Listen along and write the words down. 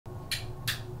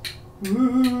Not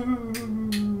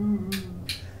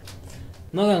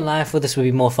gonna lie, I thought this would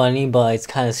be more funny, but it's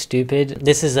kind of stupid.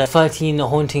 This is 13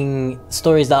 haunting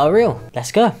stories that are real.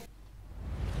 Let's go.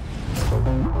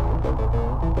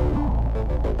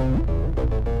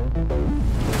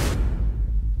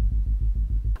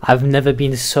 I've never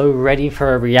been so ready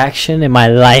for a reaction in my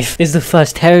life. This is the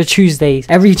first Terror Tuesdays.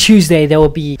 Every Tuesday there will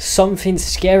be something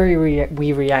scary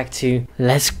we react to.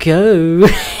 Let's go.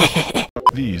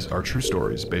 These are true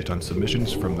stories based on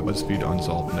submissions from the BuzzFeed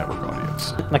Unsolved Network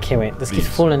audience. Okay, wait, this keeps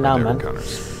falling down, man.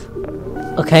 Encounters.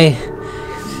 Okay.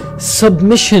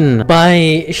 Submission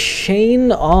by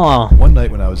Shane R. One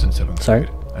night when I was in 7th Sorry?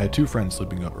 grade, I had two friends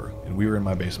sleeping over, and we were in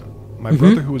my basement. My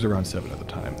brother, who was around 7 at the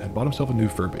time, had bought himself a new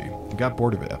Furby and got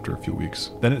bored of it after a few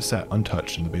weeks. Then it sat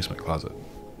untouched in the basement closet.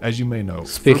 As you may know,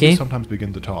 Spooky. Furbies sometimes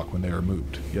begin to talk when they are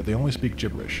moved, yet they only speak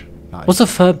gibberish. What's a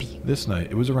Furby? This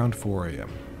night, it was around 4 a.m.,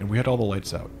 and we had all the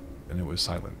lights out, and it was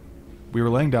silent. We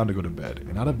were laying down to go to bed,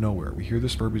 and out of nowhere, we hear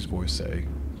this Furby's voice say,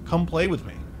 "Come play with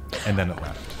me." And then it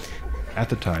laughed. At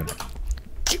the time,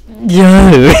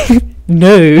 Yo.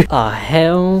 No. Ah,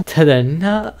 hell to the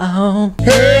no.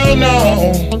 Hell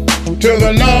no. To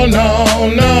the no,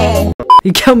 no, no.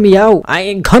 You count me out. I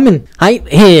ain't coming. I ain't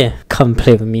here. Come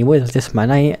play with me. What is this,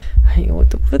 man? I ain't what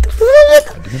the I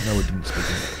didn't know it didn't speak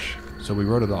English, so we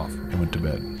wrote it off and went to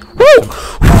bed.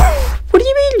 What do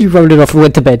you mean you rolled it off and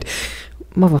went to bed?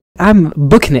 Mother, I'm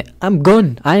booking it. I'm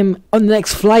gone. I'm on the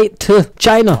next flight to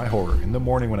China. My horror, in the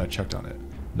morning when I checked on it,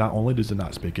 not only does it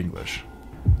not speak English,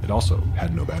 it also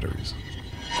had no batteries.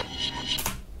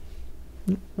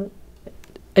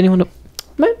 Anyone?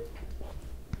 Man?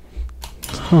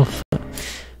 Oh, fuck.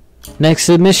 Next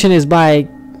submission is by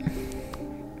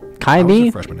Kai I was B.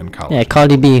 a freshman in college. Yeah,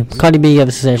 Cardi B. Cardi B, you have a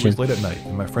It session. was late at night,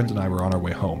 and my friends and I were on our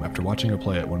way home after watching a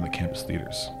play at one of the campus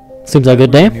theaters. Seems like a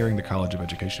good We were day. nearing the College of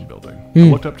Education building. I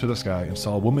looked up to the sky and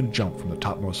saw a woman jump from the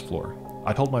topmost floor.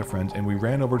 I told my friends, and we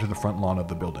ran over to the front lawn of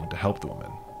the building to help the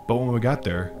woman. But when we got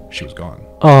there, she was gone.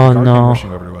 Oh, The guard no. came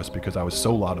rushing over to us because I was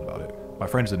so loud about it. My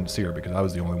friends didn't see her because I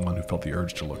was the only one who felt the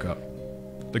urge to look up.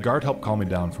 The guard helped calm me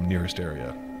down from nearest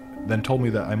area, then told me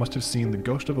that I must have seen the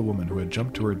ghost of a woman who had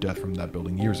jumped to her death from that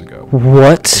building years ago.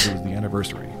 What? It was the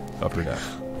anniversary of her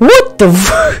death. What the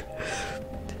fuck?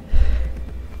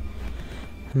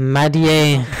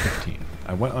 Madier. 15.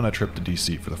 I went on a trip to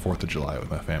DC for the 4th of July with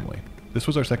my family. This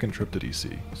was our second trip to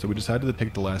DC, so we decided to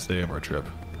take the last day of our trip,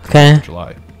 Okay.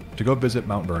 July, to go visit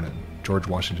Mount Vernon, George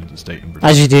Washington's estate in Virginia.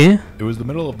 As you do. It was the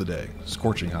middle of the day,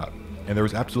 scorching hot, and there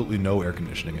was absolutely no air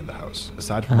conditioning in the house,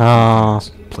 aside from Oh.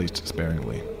 fans placed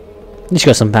sparingly. You just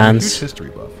got some I'm a huge pants. history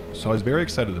buff, so I was very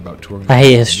excited about touring. I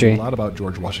hate the- history. I knew a lot about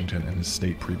George Washington and his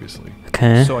state previously.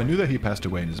 Okay. So I knew that he passed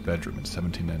away in his bedroom in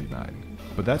 1799.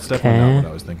 But that's definitely Okay. not what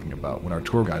I was thinking about when our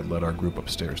tour guide led our group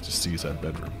upstairs to see said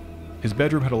bedroom. His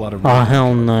bedroom had a lot of Oh,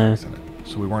 hell no. in it,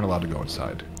 so we weren't allowed to go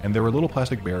inside. And there were little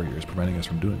plastic barriers preventing us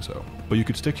from doing so. But you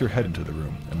could stick your head into the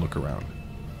room and look around.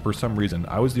 For some reason,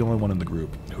 I was the only one in the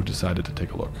group who decided to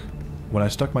take a look. When I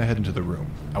stuck my head into the room,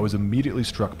 I was immediately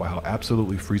struck by how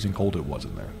absolutely freezing cold it was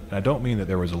in there. And I don't mean that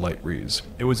there was a light breeze.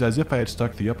 It was as if I had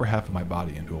stuck the upper half of my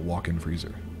body into a walk-in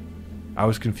freezer. I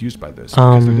was confused by this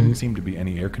because there didn't seem to be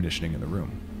any air conditioning in the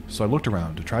room. So I looked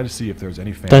around to try to see if there was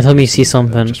any fan. Don't tell me you see that I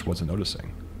something. just wasn't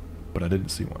noticing. But I didn't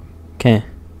see one. Okay.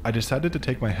 I decided to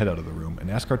take my head out of the room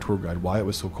and ask our tour guide why it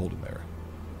was so cold in there.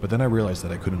 But then I realized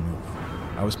that I couldn't move.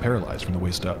 I was paralyzed from the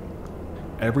waist up.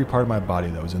 Every part of my body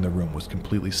that was in the room was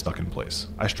completely stuck in place.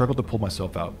 I struggled to pull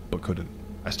myself out, but couldn't.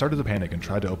 I started to panic and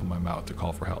tried to open my mouth to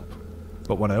call for help.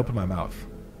 But when I opened my mouth,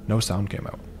 no sound came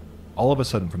out. All of a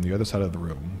sudden, from the other side of the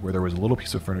room, where there was a little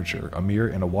piece of furniture, a mirror,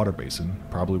 and a water basin,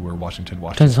 probably where Washington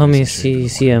Don't tell me you was shaved in the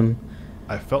see morning, him.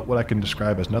 I felt what I can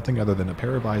describe as nothing other than a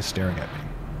pair of eyes staring at me.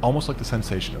 Almost like the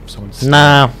sensation of someone staring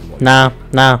Nah, at you while you nah,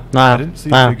 sleep. nah, nah, I didn't see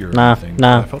a nah, figure or nah, anything, but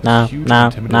nah, I felt nah, this huge nah,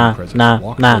 intimidating nah, presence nah,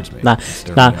 walk nah, towards me nah, and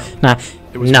stare nah, me down. nah,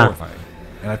 It was nah. terrifying,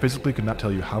 and I physically could not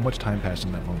tell you how much time passed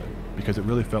in that moment, because it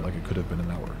really felt like it could have been an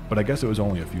hour, but I guess it was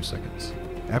only a few seconds.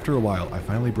 After a while, I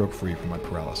finally broke free from my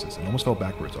paralysis and almost fell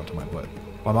backwards onto my butt.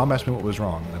 My mom asked me what was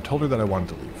wrong, and I told her that I wanted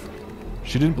to leave.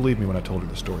 She didn't believe me when I told her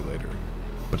the story later,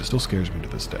 but it still scares me to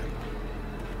this day.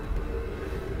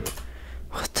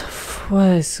 What the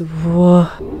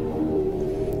what?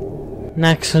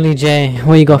 Actually, Jay,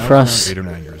 what you got When for I was us? around 8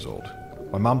 or 9 years old,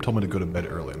 my mom told me to go to bed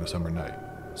early on a summer night.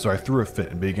 So I threw a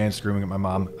fit and began screaming at my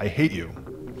mom, "I hate you."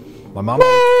 My mom Man,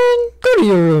 go to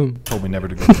your room. told me never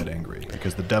to go to bed angry,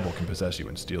 because the devil can possess you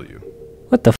and steal you.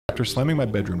 What the f? After slamming my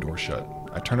bedroom door shut,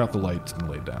 I turned off the lights and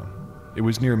laid down. It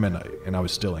was near midnight, and I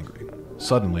was still angry.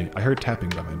 Suddenly, I heard tapping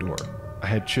by my door. I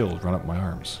had chills run up my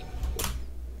arms.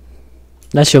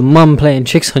 That's your mum playing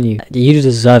tricks on you. You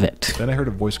deserve it. Then I heard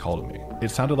a voice call to me.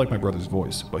 It sounded like my brother's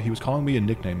voice, but he was calling me a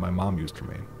nickname my mom used for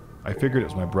me. I figured it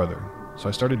was my brother, so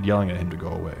I started yelling at him to go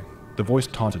away. The voice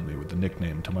taunted me with the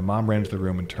nickname until my mom ran into the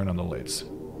room and turned on the lights.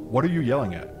 "What are you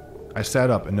yelling at?" I sat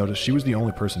up and noticed she was the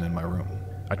only person in my room.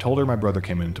 I told her my brother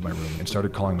came into my room and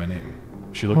started calling my name.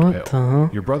 She looked What the pale. hell?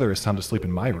 "Your brother is sound asleep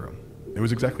in my room." It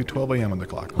was exactly 12 a.m. on the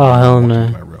clock Oh, when I hell walked no.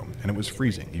 into my room, and it was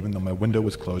freezing even though my window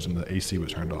was closed and the AC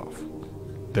was turned off.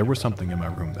 There was something in my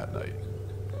room that night.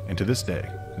 And to this day,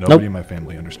 nobody in my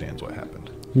family understands what happened.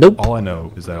 Nope. All I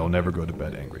know is that I'll never go to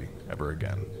bed angry, ever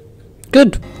again.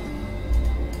 Good.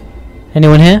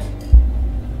 Anyone here?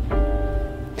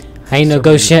 Ain't no Several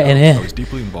ghost years yet in ago, I here. was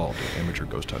deeply involved in amateur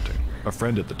ghost hunting. A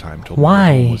friend at the time told me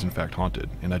Why? my home was in fact haunted,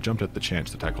 and I jumped at the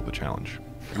chance to tackle the challenge.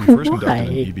 We first conducted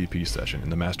an Why? EVP session in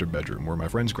the master bedroom where my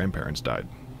friend's grandparents died.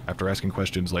 After asking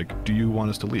questions like, "Do you want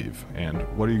us to leave?" and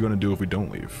 "What are you going to do if we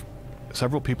don't leave?"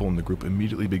 Several people in the group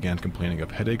immediately began complaining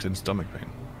of headaches and stomach pain.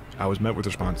 I was met with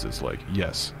responses like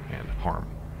yes and harm.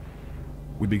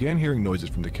 We began hearing noises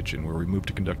from the kitchen where we moved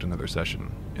to conduct another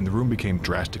session, and the room became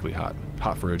drastically hot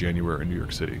for a January in New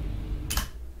York City.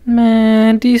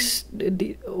 Man,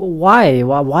 why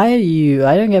are you?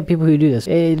 I don't get people who do this.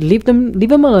 Leave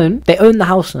them alone. They own the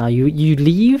house now. You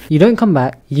leave. You don't come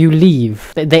back. You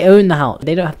leave. They own the house.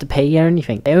 They don't have to pay or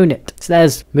anything. They own it. It's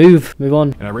theirs. Move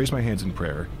on. And I raised my hands in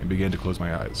prayer and began to close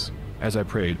my eyes. As I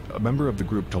prayed, a member of the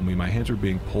group told me my hands were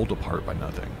being pulled apart by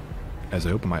nothing. As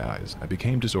I opened my eyes, I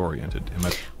became disoriented and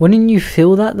my Wouldn't you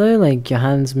feel that though? Like your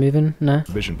hands moving? No.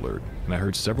 vision blurred, and I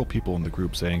heard several people in the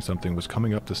group saying something was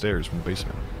coming up the stairs from the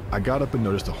basement. I got up and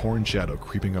noticed a horned shadow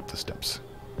creeping up the steps.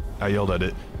 I yelled at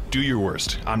it, "Do your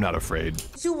worst, I'm not afraid."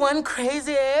 You one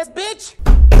crazy ass bitch!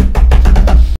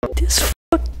 This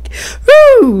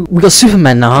Woo! We got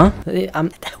Superman now, huh?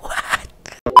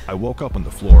 I woke up on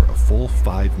the floor a full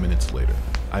 5 minutes later.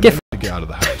 I managed to get out of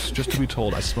the house, just to be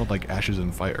told I smelled like ashes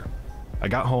and fire. I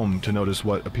got home to notice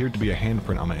what appeared to be a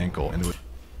handprint on my ankle, and it was...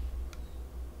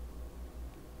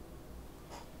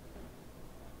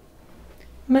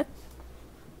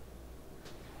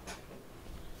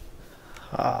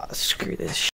 Screw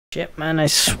this shit, man. I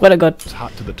swear to God. It was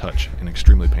hot to the touch and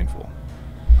extremely painful.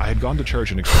 I had gone to church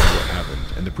and explained what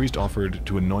happened, and the priest offered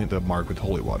to anoint the mark with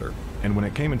holy water, and when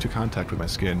it came into contact with my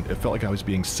skin, it felt like I was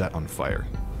being set on fire.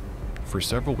 For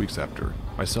several weeks after,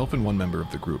 myself and one member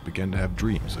of the group began to have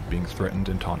dreams of being threatened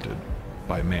and taunted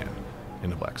by a man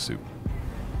in a black suit.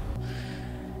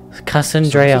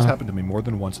 Cassandra. So this has happened to me more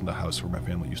than once in the house where my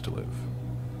family used to live.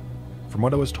 From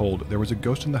what I was told, there was a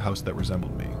ghost in the house that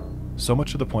resembled me, so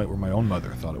much to the point where my own mother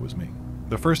thought it was me.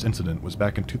 The first incident was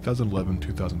back in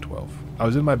 2011-2012. I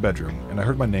was in my bedroom, and I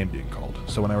heard my name being called,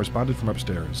 so when I responded from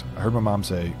upstairs, I heard my mom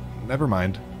say, "Never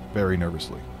mind," very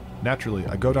nervously. Naturally,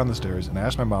 I go down the stairs and I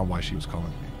asked my mom why she was calling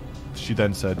me. She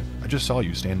then said, "I just saw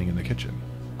you standing in the kitchen."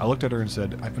 I looked at her and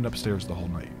said, "I've been upstairs the whole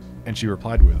night." And she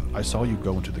replied with, "I saw you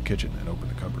go into the kitchen and open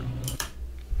the cupboard."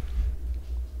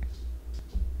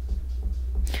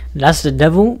 That's the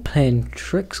devil playing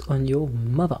tricks on your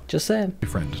mother. Just saying. A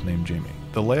friend named Jamie.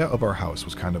 The layout of our house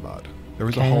was kind of odd. There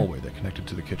was a hallway that connected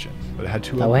to the kitchen, but it had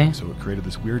two openings, so it created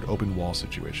this weird open wall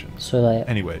situation. So like,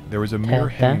 Anyway, there was a mirror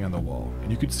hanging on the wall,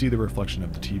 and you could see the reflection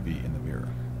of the TV in the mirror.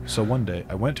 So one day,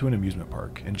 I went to an amusement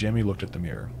park, and Jamie looked at the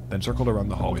mirror, then circled around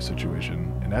the hallway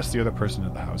situation, and asked the other person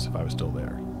in the house if I was still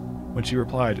there. When she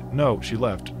replied, "No, she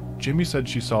left," Jamie said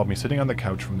she saw me sitting on the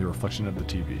couch from the reflection of the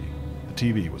TV. The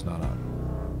TV was not on.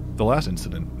 The last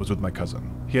incident was with my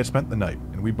cousin. He had spent the night,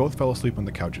 and we both fell asleep on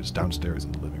the couches downstairs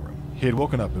in the living room. He had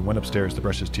woken up and went upstairs to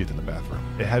brush his teeth in the bathroom.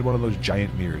 It had one of those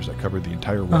giant mirrors that covered the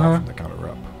entire wall from the counter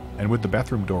up. And with the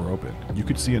bathroom door open, you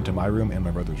could see into my room and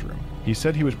my brother's room. He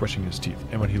said he was brushing his teeth,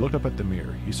 and when he looked up at the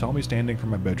mirror, he saw me standing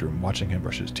from my bedroom watching him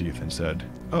brush his teeth and said,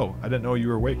 "Oh, I didn't know you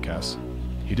were awake, Cass."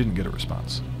 He didn't get a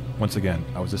response. Once again,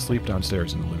 I was asleep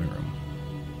downstairs in the living room.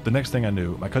 The next thing I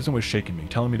knew, my cousin was shaking me,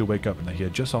 telling me to wake up and that he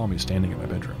had just saw me standing in my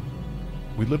bedroom.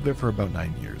 We lived there for about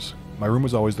 9 years. My room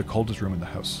was always the coldest room in the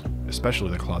house,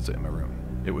 especially the closet in my room.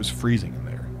 It was freezing in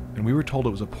there, and we were told it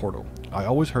was a portal. I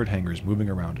always heard hangers moving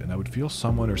around, and I would feel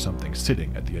someone or something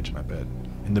sitting at the edge of my bed.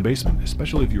 In the basement,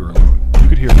 especially if you were alone, you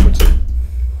could hear footsteps.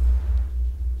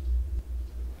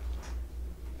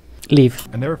 leave.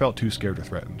 I never felt too scared or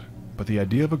threatened, but the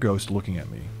idea of a ghost looking at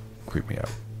me creeped me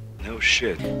out. No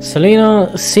shit.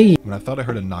 Selena C. When I thought I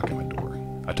heard a knock at my door,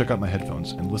 I took out my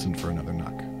headphones and listened for another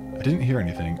knock. I didn't hear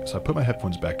anything, so I put my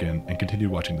headphones back in and continued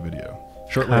watching the video.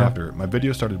 Shortly after, my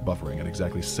video started buffering at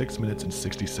exactly 6 minutes and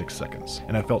 66 seconds,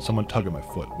 and I felt someone tug at my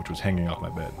foot, which was hanging off my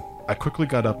bed. I quickly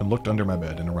got up and looked under my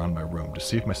bed and around my room to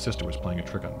see if my sister was playing a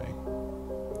trick on me.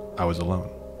 I was alone.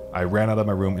 I ran out of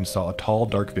my room and saw a tall,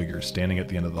 dark figure standing at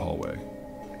the end of the hallway.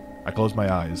 I closed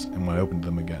my eyes, and when I opened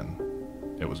them again,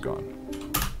 it was gone.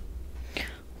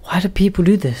 Why do people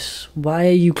do this? Why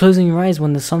are you closing your eyes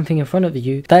when there's something in front of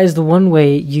you? That is the one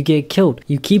way you get killed.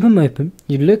 You keep them open,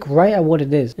 you look right at what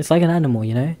it is. It's like an animal,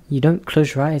 you know? You don't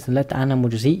close your eyes and let the animal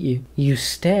just eat you. You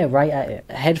stare right at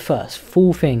it, head first,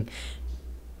 full thing.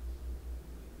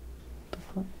 What the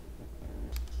fuck?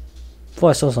 Thought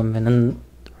I saw something and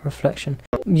reflection.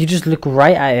 You just look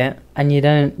right at it and you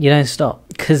don't stop,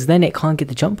 because then it can't get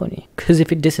the jump on you, because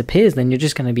if it disappears then you're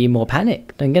just going to be more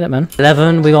panicked. Don't get it, man.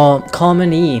 11, we got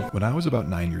Common E. When I was about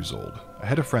 9 years old, I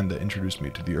had a friend that introduced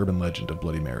me to the urban legend of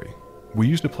Bloody Mary. We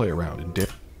used to play around and dare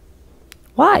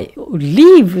Why?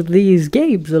 Leave these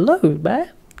games alone, man.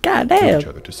 God damn. each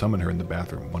other to summon her in the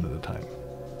bathroom one at a time.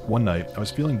 One night I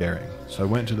was feeling daring, so I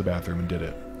went into the bathroom and did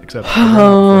it, except I ran out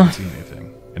before I could see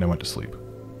anything, and I went to sleep.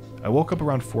 I woke up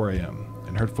around 4 a.m.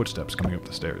 and heard footsteps coming up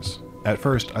the stairs. At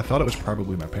first, I thought it was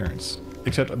probably my parents,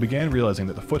 except I began realizing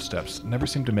that the footsteps never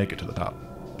seemed to make it to the top.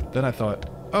 Then I thought,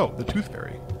 oh, the tooth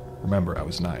fairy. Remember, I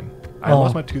was 9. I had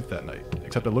lost my tooth that night,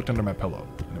 except I looked under my pillow,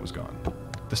 and it was gone.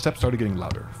 The steps started getting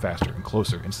louder, faster, and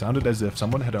closer, and sounded as if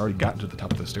someone had already gotten to the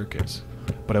top of the staircase.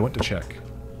 But I went to check.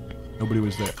 Nobody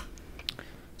was there.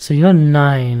 So you're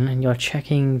 9 and you're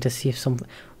checking to see if something...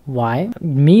 Why?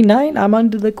 Me 9? I'm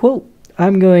under the quote.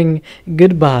 I'm going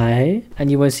goodbye, and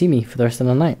you won't see me for the rest of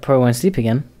the night. Probably won't sleep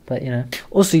again, but you know.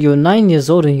 Also, you're 9 years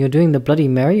old and you're doing the Bloody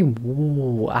Mary?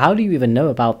 Whoa, how do you even know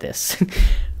about this?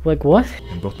 Like, what?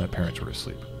 And both my parents were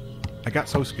asleep. I got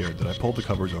so scared that I pulled the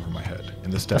covers over my head,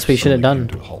 and the steps That's what you should have done.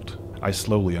 came to a halt. I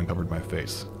slowly uncovered my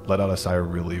face, let out a sigh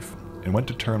of relief, and went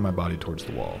to turn my body towards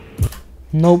the wall.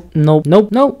 Nope, nope, nope,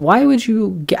 nope. Why would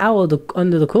you get out of the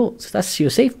under the quilts? That's your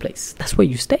safe place. That's where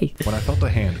you stay. When I felt a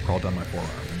hand crawl down my forearm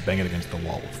and bang it against the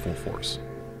wall with full force.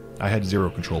 I had zero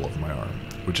control over my arm,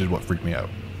 which is what freaked me out.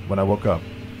 When I woke up,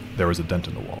 there was a dent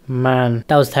in the wall. Man,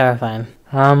 that was terrifying.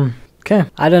 Okay.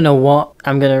 I don't know what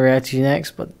I'm gonna react to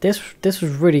next, but this was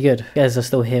really good. You guys are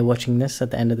still here watching this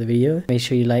at the end of the video. Make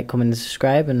sure you like, comment, and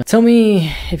subscribe, and tell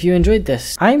me if you enjoyed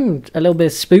this. I'm a little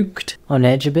bit spooked, on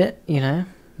edge a bit, you know,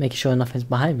 making sure nothing's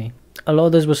behind me. A lot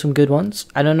of those were some good ones.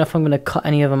 I don't know if I'm gonna cut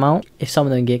any of them out. If some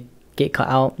of them get cut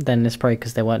out, then it's probably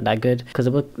because they weren't that good, because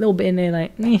there were a little bit in there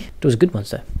like, there was good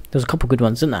ones though. There was a couple good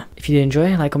ones, didn't there? If you did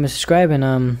enjoy, like, comment, subscribe, and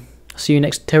I'll see you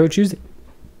next Terror Tuesday.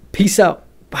 Peace out.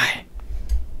 Bye.